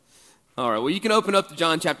All right, well, you can open up to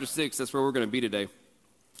John chapter 6. That's where we're going to be today.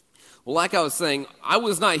 Well, like I was saying, I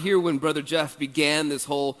was not here when Brother Jeff began this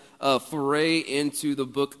whole foray into the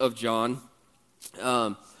book of John.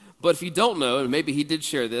 But if you don't know, and maybe he did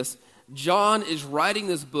share this, John is writing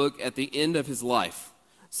this book at the end of his life.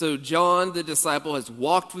 So John, the disciple, has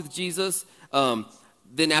walked with Jesus.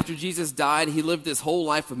 Then after Jesus died, he lived this whole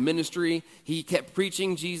life of ministry. He kept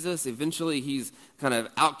preaching Jesus. Eventually, he's kind of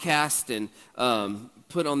outcast and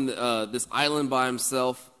put on this island by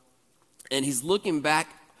himself. And he's looking back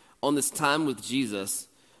on this time with Jesus,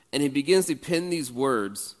 and he begins to pen these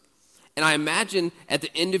words. And I imagine at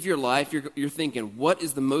the end of your life, you're thinking, what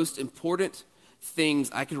is the most important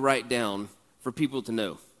things I could write down for people to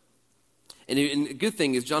know? And the good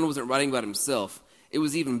thing is John wasn't writing about himself. It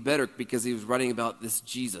was even better because he was writing about this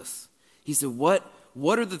Jesus. He said, what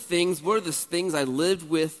are the things I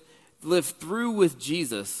lived through with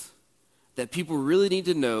Jesus that people really need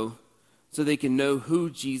to know so they can know who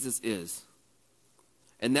Jesus is?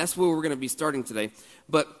 And that's where we're going to be starting today.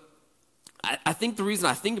 But I think the reason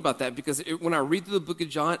I think about that, because when I read through the book of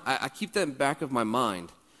John, I keep that in the back of my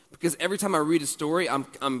mind. Because every time I read a story,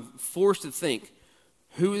 I'm forced to think,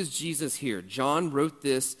 who is Jesus here? John wrote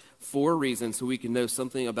this for a reason, so we can know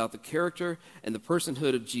something about the character and the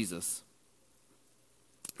personhood of Jesus.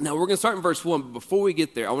 Now, we're going to start in verse 1, but before we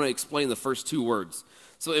get there, I want to explain the first two words.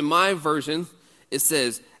 So in my version, it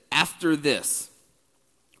says, after this.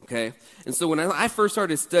 Okay? And so when I first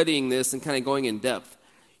started studying this and kind of going in depth,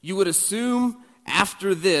 you would assume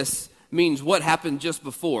after this means what happened just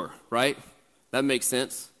before, right? That makes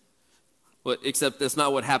sense. But except that's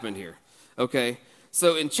not what happened here. Okay?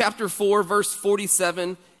 So in chapter 4, verse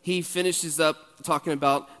 47, he finishes up talking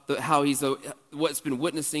about how he's what's been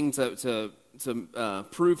witnessing to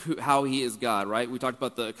prove how he is God, right? We talked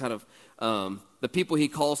about the kind of the people he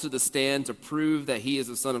calls to the stand to prove that he is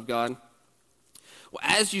the Son of God. Well,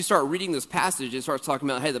 as you start reading this passage, it starts talking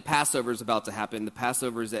about, hey, the Passover is about to happen. The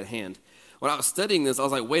Passover is at hand. When I was studying this, I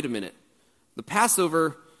was like, wait a minute. The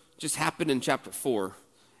Passover just happened in chapter 4.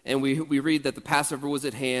 And we read that the Passover was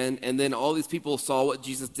at hand, and then all these people saw what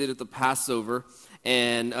Jesus did at the Passover,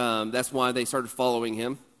 and that's why they started following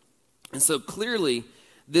him. And so clearly,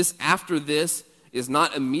 after this is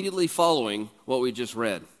not immediately following what we just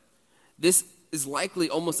read. This is likely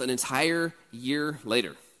almost an entire year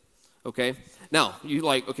later. Okay? Now, you're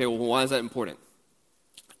like, okay, well, why is that important?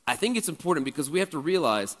 I think it's important because we have to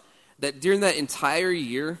realize that during that entire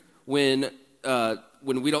year when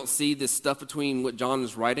we don't see this stuff between what John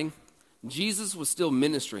is writing, Jesus was still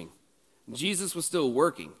ministering. Jesus was still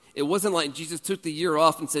working. It wasn't like Jesus took the year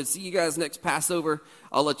off and said, see you guys next Passover,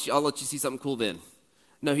 I'll let you see something cool then.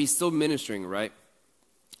 No, he's still ministering, right?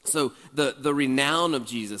 So the renown of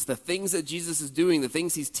Jesus, the things that Jesus is doing, the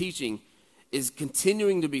things he's teaching, is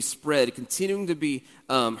continuing to be spread, continuing to be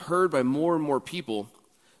heard by more and more people.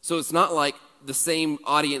 So it's not like the same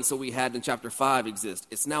audience that we had in chapter 5 exists.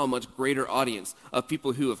 It's now a much greater audience of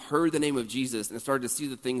people who have heard the name of Jesus and started to see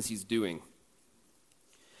the things he's doing.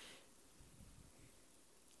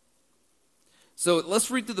 So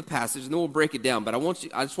let's read through the passage and then we'll break it down. But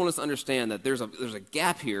I just want us to understand that there's a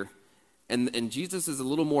gap here, and Jesus is a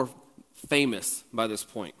little more famous by this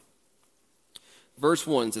point. Verse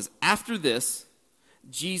 1 says, after this,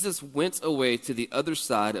 Jesus went away to the other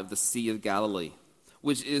side of the Sea of Galilee,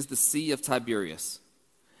 which is the Sea of Tiberias.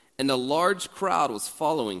 And a large crowd was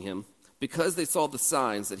following him because they saw the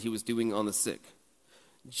signs that he was doing on the sick.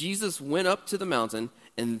 Jesus went up to the mountain,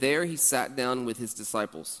 and there he sat down with his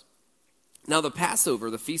disciples. Now the Passover,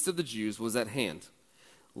 the feast of the Jews, was at hand.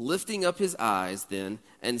 Lifting up his eyes then,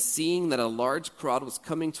 and seeing that a large crowd was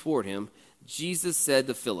coming toward him, Jesus said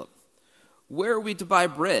to Philip, where are we to buy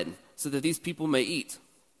bread so that these people may eat?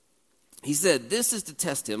 He said, this is to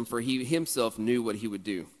test him, for he himself knew what he would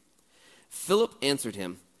do. Philip answered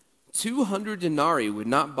him, 200 denarii would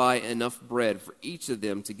not buy enough bread for each of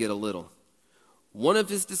them to get a little. One of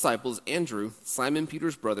his disciples, Andrew, Simon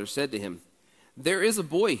Peter's brother, said to him, there is a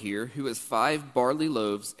boy here who has 5 barley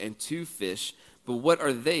loaves and 2 fish, but what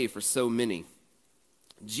are they for so many?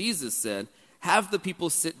 Jesus said, have the people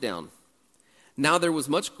sit down. Now there was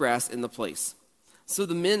much grass in the place. So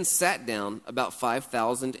the men sat down, about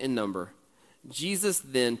 5,000 in number. Jesus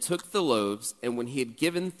then took the loaves, and when he had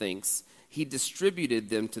given thanks, he distributed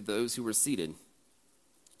them to those who were seated.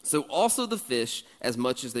 So also the fish, as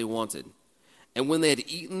much as they wanted. And when they had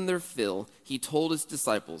eaten their fill, he told his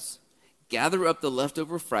disciples, gather up the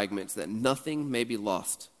leftover fragments, that nothing may be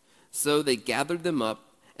lost. So they gathered them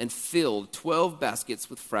up and filled 12 baskets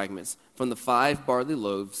with fragments from the 5 barley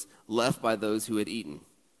loaves left by those who had eaten.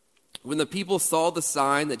 When the people saw the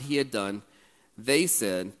sign that he had done, they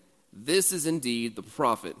said, This is indeed the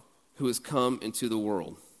prophet who has come into the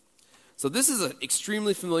world. So this is an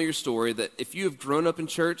extremely familiar story that if you have grown up in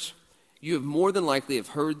church, you have more than likely have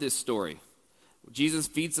heard this story. Jesus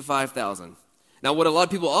feeds the 5,000. Now, what a lot of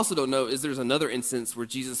people also don't know is there's another instance where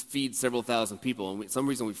Jesus feeds several thousand people, and for some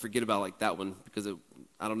reason we forget about like that one because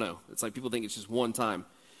I don't know. It's like people think it's just one time.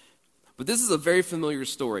 But this is a very familiar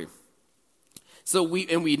story. So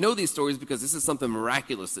we know these stories because this is something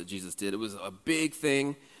miraculous that Jesus did. It was a big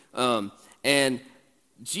thing. And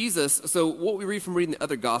Jesus, so what we read from reading the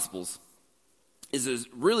other Gospels is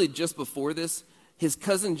really just before this, his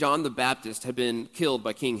cousin John the Baptist had been killed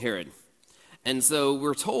by King Herod. And so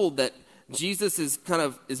we're told that Jesus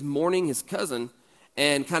is mourning his cousin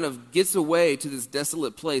and kind of gets away to this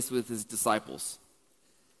desolate place with his disciples.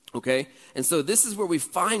 Okay? And so this is where we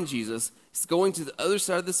find Jesus. He's going to the other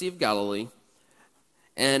side of the Sea of Galilee,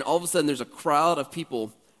 and all of a sudden there's a crowd of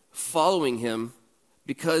people following him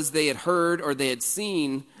because they had heard or they had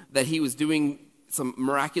seen that he was doing some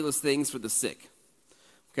miraculous things for the sick.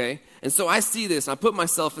 Okay? And so I see this, and I put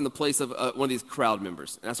myself in the place of one of these crowd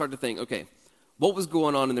members, and I start to think, okay, what was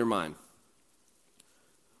going on in their mind?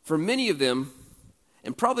 For many of them,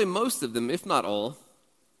 and probably most of them, if not all,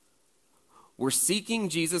 were seeking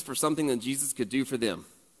Jesus for something that Jesus could do for them.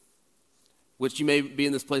 Which you may be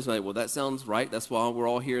in this place like, well, that sounds right. That's why we're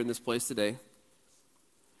all here in this place today.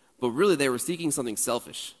 But really, they were seeking something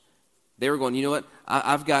selfish. They were going, you know what?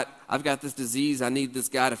 I've got this disease. I need this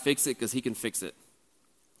guy to fix it because he can fix it.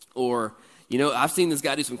 Or, you know, I've seen this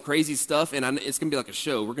guy do some crazy stuff, and it's going to be like a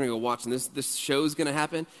show. We're going to go watch, and this show is going to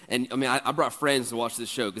happen. And, I mean, I brought friends to watch this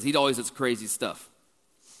show because he always does crazy stuff.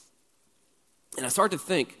 And I start to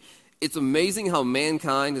think, it's amazing how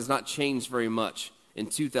mankind has not changed very much in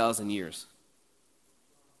 2,000 years.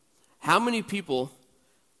 How many people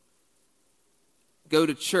go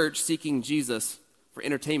to church seeking Jesus for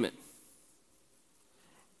entertainment?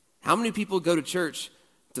 How many people go to church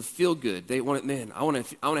to feel good? They want it, man, I want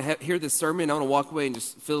to hear this sermon. I want to walk away and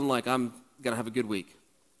just feeling like I'm going to have a good week.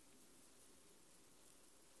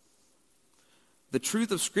 The truth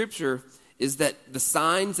of Scripture is that the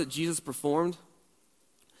signs that Jesus performed,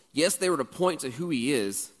 yes, they were to point to who he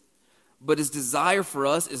is, but his desire for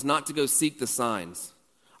us is not to go seek the signs.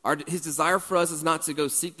 His desire for us is not to go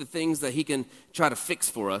seek the things that he can try to fix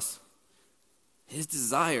for us. His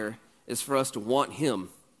desire is for us to want him.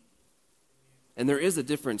 And there is a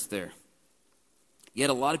difference there. Yet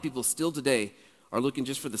a lot of people still today are looking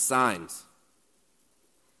just for the signs.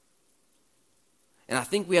 And I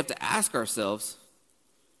think we have to ask ourselves,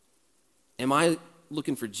 am I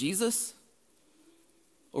looking for Jesus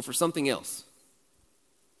or for something else?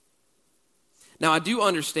 Now, I do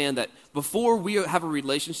understand that before we have a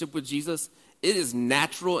relationship with Jesus, it is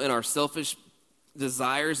natural in our selfish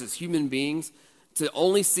desires as human beings to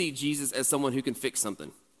only see Jesus as someone who can fix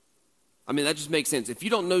something. I mean, that just makes sense. If you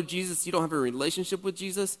don't know Jesus, you don't have a relationship with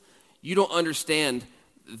Jesus, you don't understand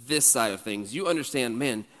this side of things. You understand,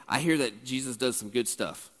 man, I hear that Jesus does some good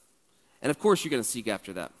stuff. And of course, you're going to seek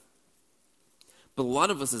after that. But a lot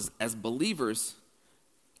of us as believers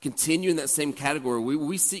continue in that same category.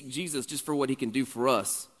 We seek Jesus just for what he can do for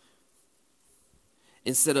us,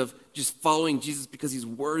 instead of just following Jesus because he's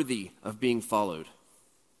worthy of being followed.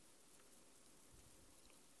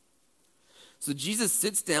 So Jesus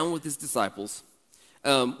sits down with his disciples.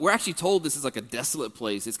 We're actually told this is like a desolate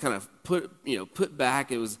place. It's kind of put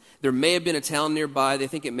back. There may have been a town nearby. They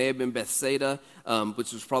think it may have been Bethsaida,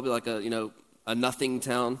 which was probably like a nothing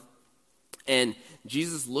town. And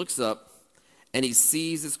Jesus looks up and he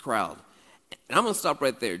sees this crowd. And I'm going to stop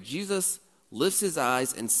right there. Jesus lifts his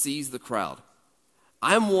eyes and sees the crowd.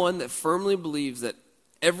 I'm one that firmly believes that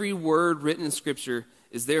every word written in Scripture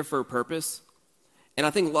is there for a purpose. And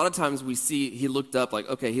I think a lot of times we see he looked up, like,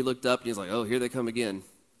 okay, he looked up and he's like, oh, here they come again.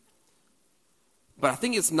 But I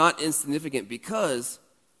think it's not insignificant because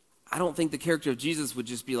I don't think the character of Jesus would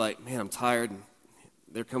just be like, man, I'm tired and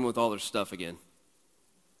they're coming with all their stuff again.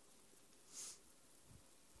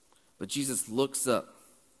 But Jesus looks up.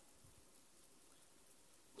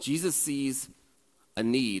 Jesus sees a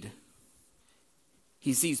need.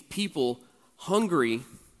 He sees people hungry,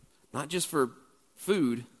 not just for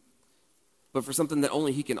food, but for something that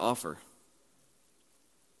only he can offer.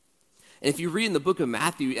 And if you read in the book of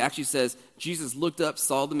Matthew, it actually says, Jesus looked up,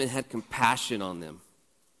 saw them, and had compassion on them.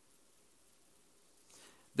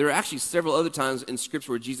 There are actually several other times in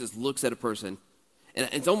Scripture where Jesus looks at a person, and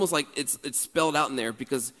it's almost like it's spelled out in there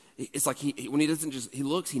because it's like when he doesn't just, he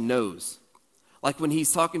looks, he knows. Like when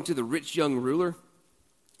he's talking to the rich young ruler,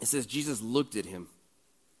 it says Jesus looked at him.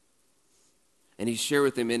 And he shared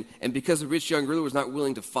with him. And because the rich young ruler was not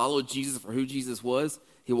willing to follow Jesus for who Jesus was,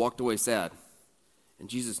 he walked away sad. And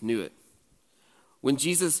Jesus knew it. When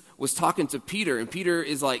Jesus was talking to Peter, and Peter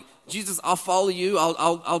is like, Jesus, I'll follow you.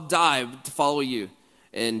 I'll die to follow you.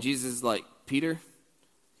 And Jesus is like, Peter,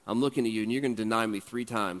 I'm looking at you, and you're going to deny me 3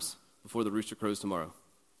 times before the rooster crows tomorrow.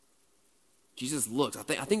 Jesus looks.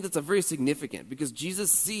 I think that's a very significant, because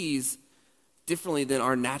Jesus sees differently than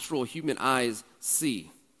our natural human eyes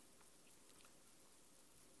see.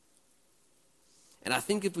 And I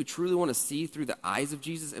think if we truly want to see through the eyes of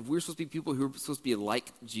Jesus, if we're supposed to be people who are supposed to be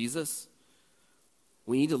like Jesus,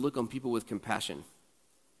 we need to look on people with compassion.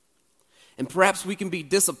 And perhaps we can be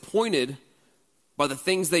disappointed by the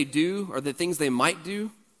things they do or the things they might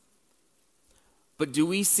do. But do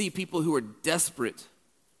we see people who are desperate?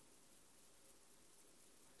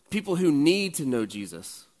 People who need to know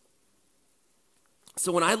Jesus?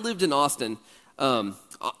 So when I lived in Austin,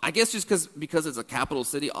 I guess just because it's a capital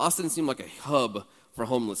city, Austin seemed like a hub for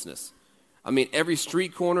homelessness. I mean, every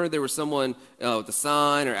street corner there was someone with a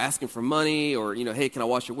sign or asking for money or, hey, can I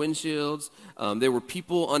wash your windshields? There were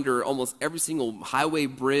people under almost every single highway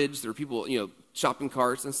bridge. There were people, shopping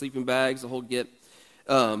carts and sleeping bags, the whole get.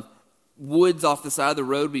 Woods off the side of the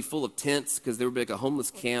road would be full of tents because there would be like a homeless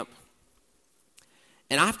camp.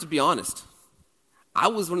 And I have to be honest, I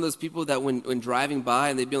was one of those people that when driving by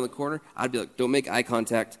and they'd be on the corner, I'd be like, don't make eye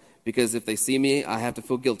contact because if they see me, I have to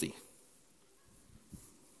feel guilty.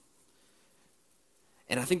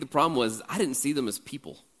 And I think the problem was I didn't see them as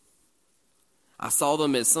people. I saw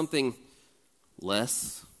them as something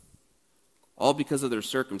less, all because of their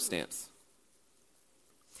circumstance.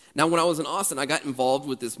 Now, when I was in Austin, I got involved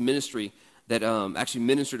with this ministry that actually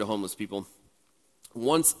ministered to homeless people.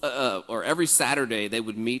 Once or every Saturday, they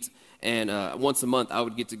would meet, and once a month, I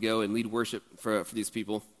would get to go and lead worship for these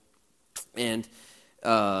people. And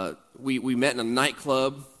we met in a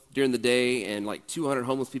nightclub during the day, and like 200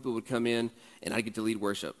 homeless people would come in, and I get to lead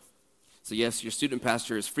worship. So yes, your student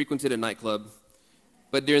pastor has frequented a nightclub,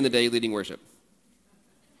 but during the day, leading worship.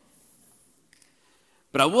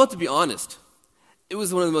 But I will have to be honest, it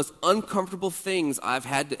was one of the most uncomfortable things I've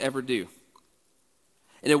had to ever do.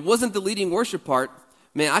 And it wasn't the leading worship part.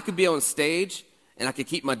 Man, I could be on stage, and I could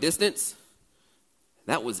keep my distance.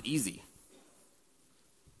 That was easy.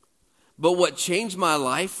 But what changed my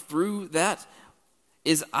life through that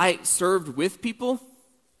is I served with people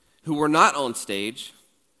who were not on stage,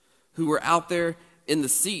 who were out there in the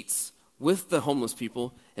seats with the homeless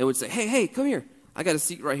people and would say, hey, come here. I got a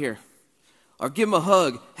seat right here. Or give them a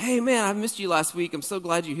hug. Hey, man, I missed you last week. I'm so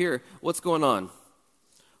glad you're here. What's going on?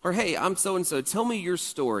 Or, hey, I'm so-and-so. Tell me your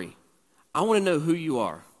story. I want to know who you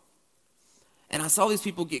are. And I saw these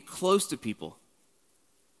people get close to people.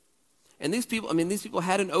 And these people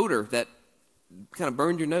had an odor that kind of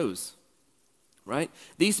burned your nose, right?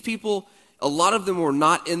 These people, a lot of them were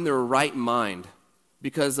not in their right mind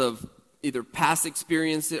because of either past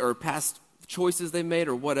experiences or past choices they made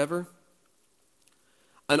or whatever.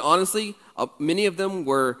 And honestly, many of them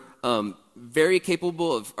were very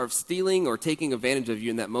capable of stealing or taking advantage of you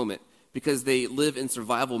in that moment because they live in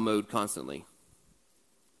survival mode constantly.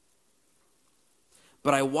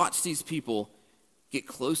 But I watched these people get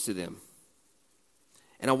close to them.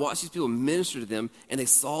 And I watched these people minister to them, and they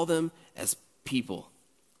saw them as people.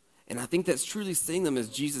 And I think that's truly seeing them as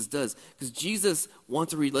Jesus does, because Jesus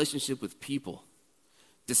wants a relationship with people,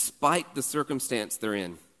 despite the circumstance they're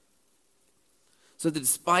in. So that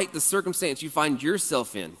despite the circumstance you find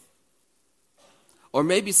yourself in, or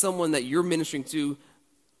maybe someone that you're ministering to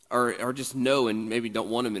or just know and maybe don't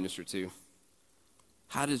want to minister to,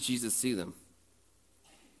 how does Jesus see them?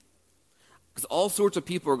 Because all sorts of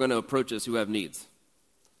people are going to approach us who have needs.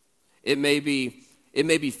 It may be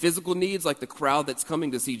physical needs, like the crowd that's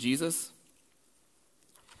coming to see Jesus.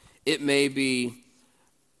 It may be,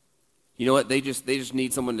 they just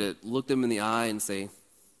need someone to look them in the eye and say,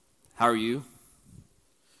 "How are you?"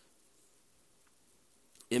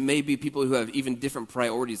 It may be people who have even different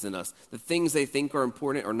priorities than us. The things they think are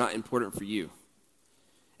important are not important for you.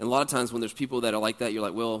 And a lot of times when there's people that are like that, you're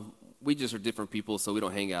like, well, we just are different people, so we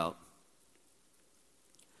don't hang out.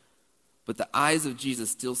 But the eyes of Jesus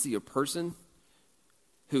still see a person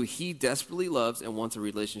who he desperately loves and wants a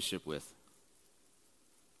relationship with.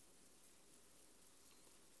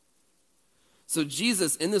 So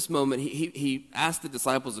Jesus, in this moment, he asked the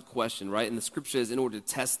disciples a question, right? And the scripture says in order to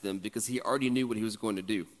test them because he already knew what he was going to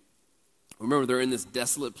do. Remember, they're in this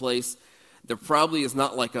desolate place. There probably is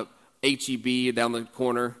not like a H-E-B down the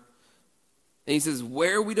corner. And he says,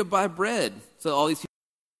 where are we to buy bread? So all these people.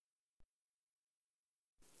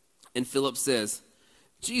 And Philip says,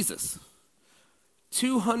 Jesus,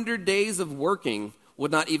 200 days of working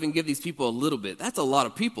would not even give these people a little bit. That's a lot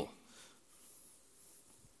of people.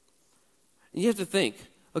 And you have to think,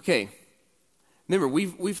 okay, remember,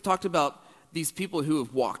 we've talked about these people who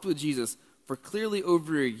have walked with Jesus for clearly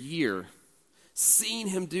over a year, seen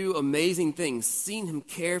him do amazing things, seen him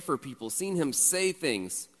care for people, seen him say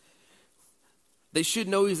things. They should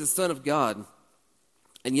know he's the Son of God.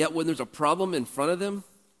 And yet when there's a problem in front of them,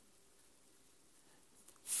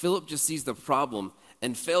 Philip just sees the problem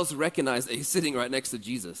and fails to recognize that he's sitting right next to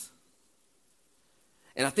Jesus.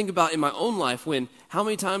 And I think about in my own life when how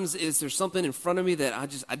many times is there something in front of me that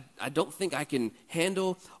I don't think I can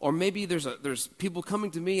handle, or maybe there's people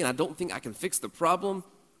coming to me and I don't think I can fix the problem,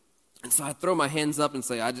 and so I throw my hands up and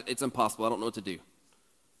say, it's impossible, I don't know what to do.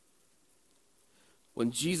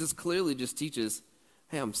 When Jesus clearly just teaches,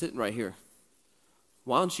 hey, I'm sitting right here.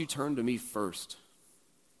 Why don't you turn to me first?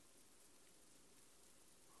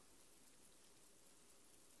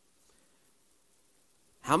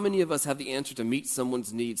 How many of us have the answer to meet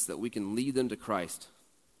someone's needs so that we can lead them to Christ?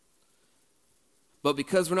 But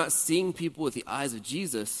because we're not seeing people with the eyes of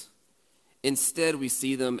Jesus, instead we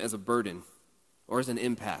see them as a burden or as an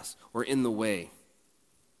impasse or in the way.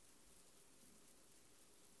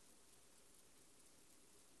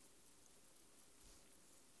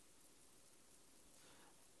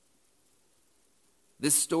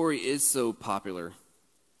 This story is so popular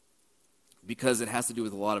because it has to do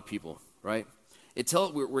with a lot of people, right?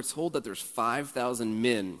 We're told that there's 5,000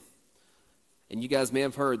 men, and you guys may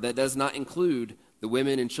have heard that does not include the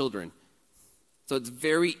women and children. So it's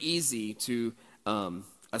very easy to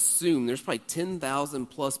assume there's probably 10,000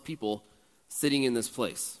 plus people sitting in this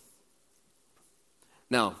place.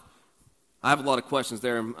 Now, I have a lot of questions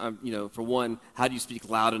there. For one, how do you speak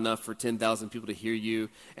loud enough for 10,000 people to hear you?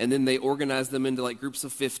 And then they organize them into like groups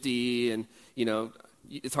of 50, and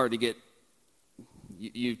it's hard to get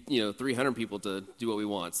 300 people to do what we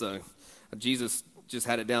want. So Jesus just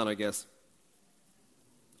had it down, I guess.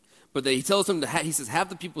 But he tells them he says, have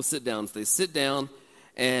the people sit down. So they sit down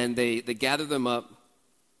and they gather them up.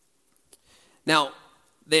 Now,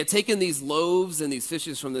 they had taken these loaves and these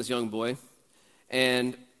fishes from this young boy,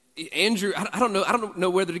 and Andrew, I don't know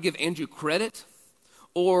whether to give Andrew credit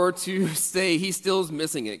or to say he still is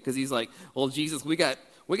missing it, because he's like, well, Jesus, we got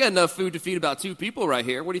enough food to feed about 2 people right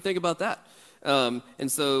here. What do you think about that? And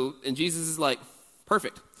Jesus is like,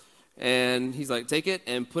 perfect. And he's like, take it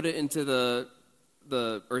and put it into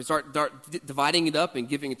or start dividing it up and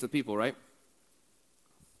giving it to people, right?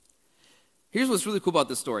 Here's what's really cool about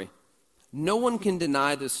this story. No one can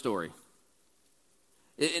deny this story.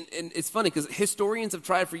 And it's funny because historians have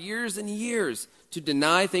tried for years and years to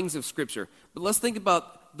deny things of Scripture. But let's think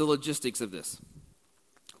about the logistics of this.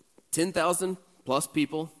 10,000 plus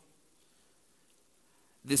people.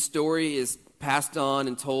 This story is passed on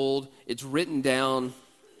and told. It's written down.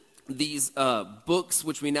 These books,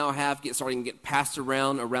 which we now have, starting to get passed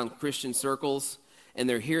around Christian circles, and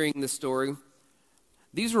they're hearing this story.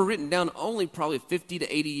 These were written down only probably 50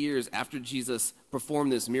 to 80 years after Jesus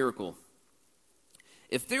performed this miracle.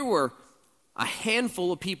 If there were a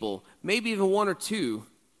handful of people, maybe even 1 or 2,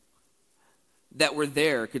 that were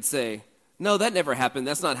there could say, no, that never happened.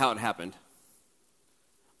 That's not how it happened.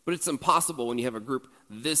 But it's impossible when you have a group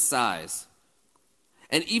this size.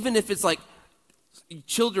 And even if it's like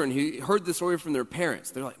children who heard the story from their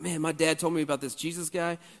parents, they're like, man, my dad told me about this Jesus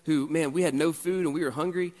guy who, man, we had no food and we were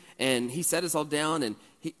hungry, and he sat us all down, and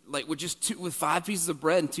he, like, with 5 pieces of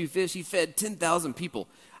bread and 2 fish, he fed 10,000 people.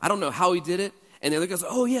 I don't know how he did it. And they're like,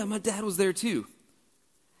 oh yeah, my dad was there too.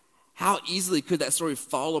 How easily could that story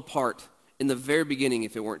fall apart in the very beginning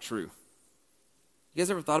if it weren't true? You guys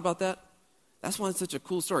ever thought about that? That's why it's such a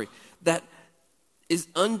cool story. That is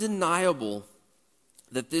undeniable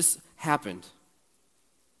that this happened.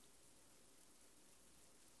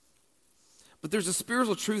 But there's a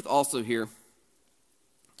spiritual truth also here.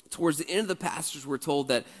 Towards the end of the passage, we're told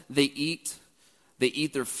that they eat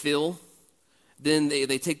their fill, then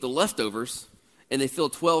they take the leftovers, and they fill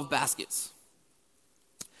 12 baskets.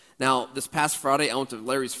 Now, this past Friday, I went to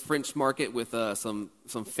Larry's French Market with some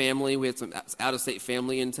family. We had some out-of-state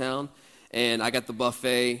family in town, and I got the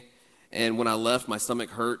buffet, and when I left, my stomach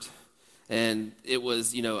hurt, and it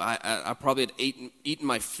was, I probably had eaten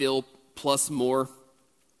my fill plus more.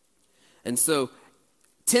 And so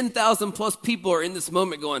 10,000 plus people are in this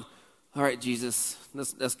moment going, all right, Jesus,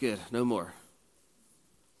 that's good, no more.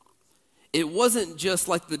 It wasn't just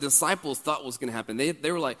like the disciples thought was going to happen.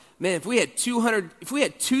 They were like, man, if we had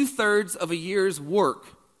 2/3 of a year's work,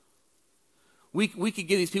 we could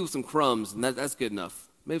give these people some crumbs, and that's good enough.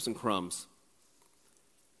 Maybe some crumbs.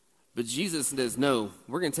 But Jesus says, no,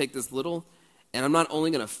 we're going to take this little, and I'm not only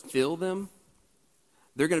going to fill them,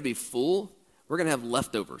 they're going to be full. We're going to have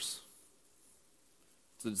leftovers.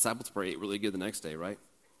 So the disciples probably ate really good the next day, right?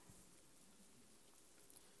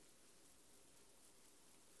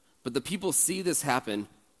 But the people see this happen,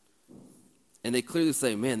 and they clearly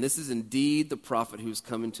say, man, this is indeed the prophet who's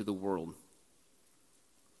come into the world.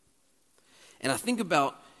 And I think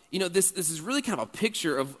about, this is really kind of a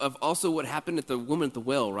picture of also what happened at the woman at the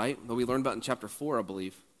well, right? That we learned about in chapter 4, I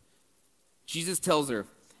believe. Jesus tells her,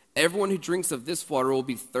 everyone who drinks of this water will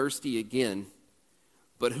be thirsty again,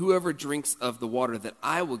 but whoever drinks of the water that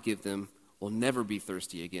I will give them will never be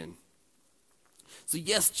thirsty again. So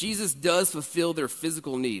yes, Jesus does fulfill their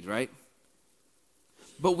physical need, right?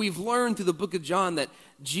 But we've learned through the book of John that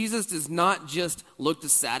Jesus does not just look to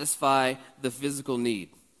satisfy the physical need.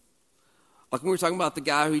 Like when we were talking about the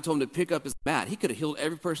guy who he told him to pick up his mat, he could have healed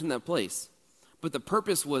every person in that place. But the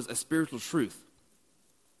purpose was a spiritual truth.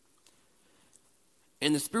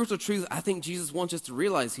 And the spiritual truth I think Jesus wants us to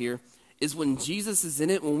realize here is when Jesus is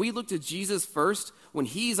in it, when we look to Jesus first, when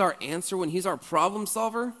he's our answer, when he's our problem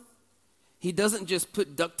solver, he doesn't just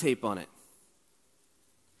put duct tape on it.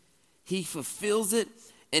 He fulfills it,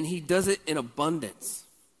 and he does it in abundance.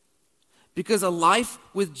 Because a life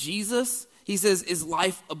with Jesus, he says, is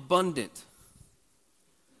life abundant.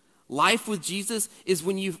 Life with Jesus is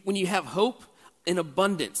when you have hope in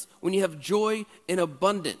abundance, when you have joy in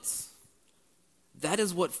abundance. That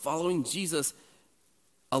is what following Jesus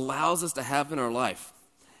allows us to have in our life.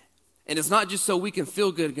 And it's not just so we can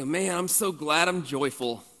feel good and go, man, I'm so glad I'm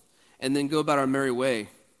joyful, and then go about our merry way.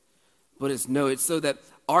 But it's so that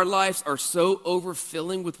our lives are so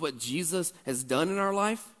overfilling with what Jesus has done in our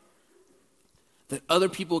life that other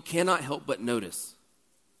people cannot help but notice.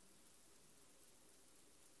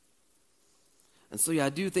 And so, I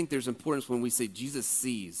do think there's importance when we say Jesus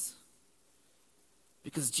sees.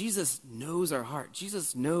 Because Jesus knows our heart.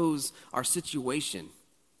 Jesus knows our situation.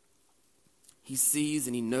 He sees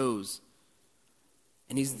and he knows.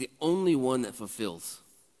 And he's the only one that fulfills.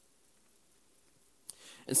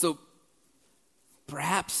 And so,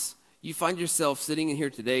 perhaps you find yourself sitting in here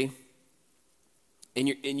today, and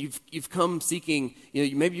you've come seeking,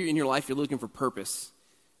 maybe you're in your life, you're looking for purpose.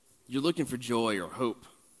 You're looking for joy or hope.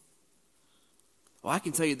 Well, I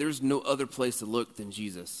can tell you there's no other place to look than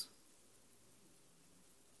Jesus.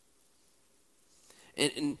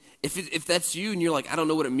 And if that's you and you're like, I don't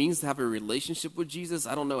know what it means to have a relationship with Jesus,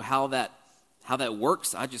 I don't know how that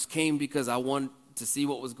works, I just came because I wanted to see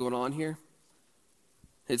what was going on here.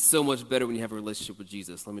 It's so much better when you have a relationship with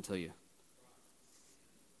Jesus, let me tell you.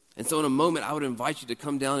 And so in a moment, I would invite you to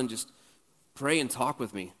come down and just pray and talk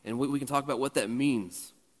with me, and we can talk about what that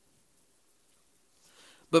means.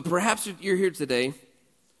 But perhaps you're here today,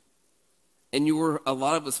 and a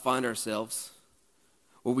lot of us find ourselves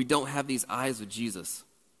where we don't have these eyes of Jesus.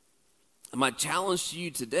 And my challenge to you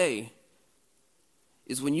today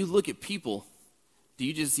is when you look at people, do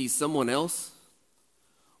you just see someone else?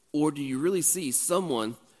 Or do you really see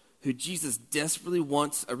someone who Jesus desperately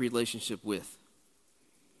wants a relationship with?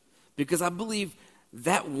 Because I believe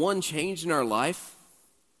that one change in our life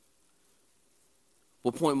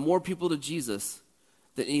will point more people to Jesus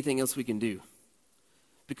than anything else we can do.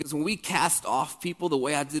 Because when we cast off people the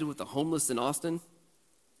way I did with the homeless in Austin,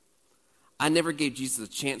 I never gave Jesus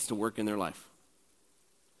a chance to work in their life.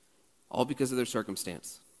 All because of their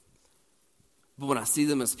circumstance. But when I see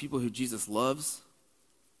them as people who Jesus loves,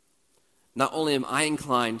 not only am I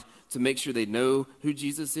inclined to make sure they know who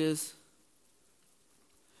Jesus is,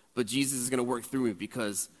 but Jesus is going to work through me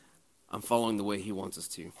because I'm following the way he wants us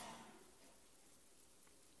to.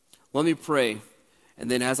 Let me pray, and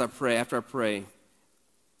then as I pray, after I pray,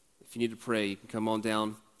 if you need to pray, you can come on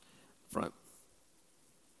down front.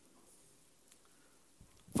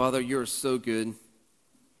 Father, you're so good. I'm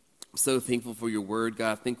so thankful for your word,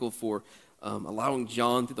 God. Thankful for allowing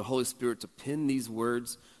John through the Holy Spirit to pen these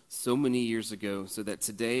words so many years ago so that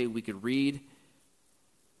today we could read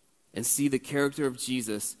and see the character of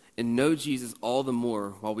Jesus and know Jesus all the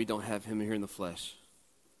more while we don't have him here in the flesh.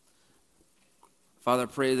 Father, I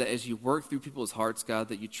pray that as you work through people's hearts, God,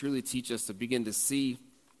 that you truly teach us to begin to see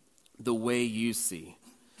the way you see,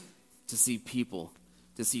 to see people,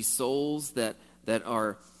 to see souls that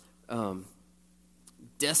are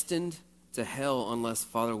destined to hell unless,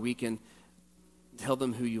 Father, we can tell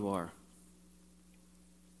them who you are.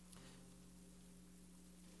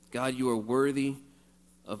 God, you are worthy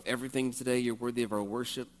of everything today. You're worthy of our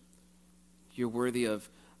worship. You're worthy of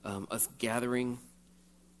us gathering.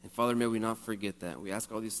 And Father, may we not forget that. We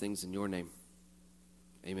ask all these things in your name.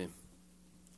 Amen.